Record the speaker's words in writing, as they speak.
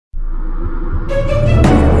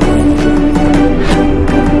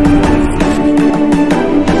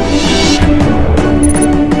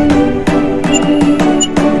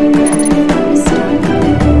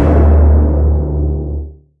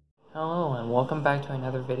welcome back to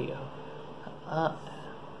another video.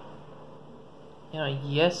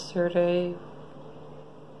 Yesterday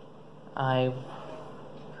I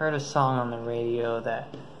heard a song on the radio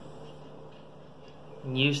that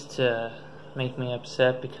used to make me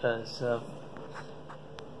upset because of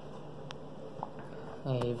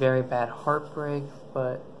a very bad heartbreak,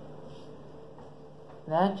 but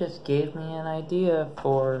that just gave me an idea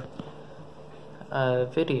for a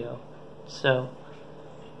video. So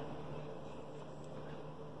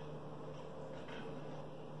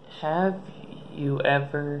have you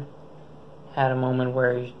ever had a moment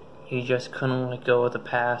where you just couldn't let go of the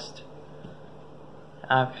past?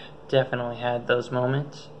 I've definitely had those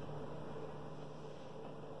moments.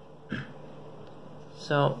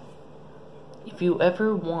 So, if you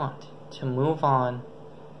ever want to move on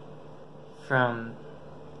from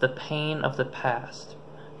the pain of the past,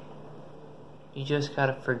 you just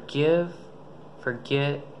gotta forgive,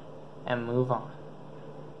 forget, and move on.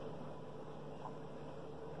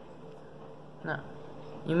 Now,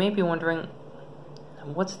 you may be wondering,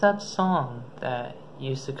 what's that song that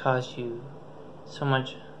used to cause you so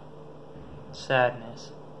much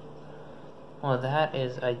sadness? Well, that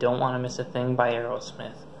is I Don't Want to Miss a Thing by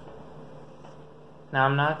Aerosmith. Now,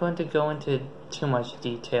 I'm not going to go into too much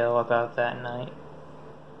detail about that night,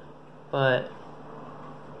 but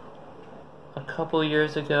a couple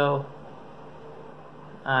years ago,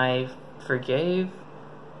 I forgave,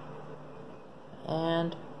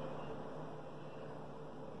 and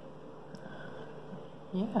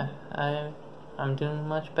yeah, I'm doing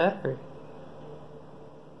much better.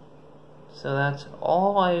 So that's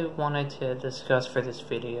all I wanted to discuss for this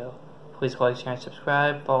video. Please like, share, and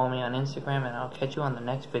subscribe. Follow me on Instagram, and I'll catch you on the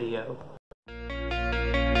next video.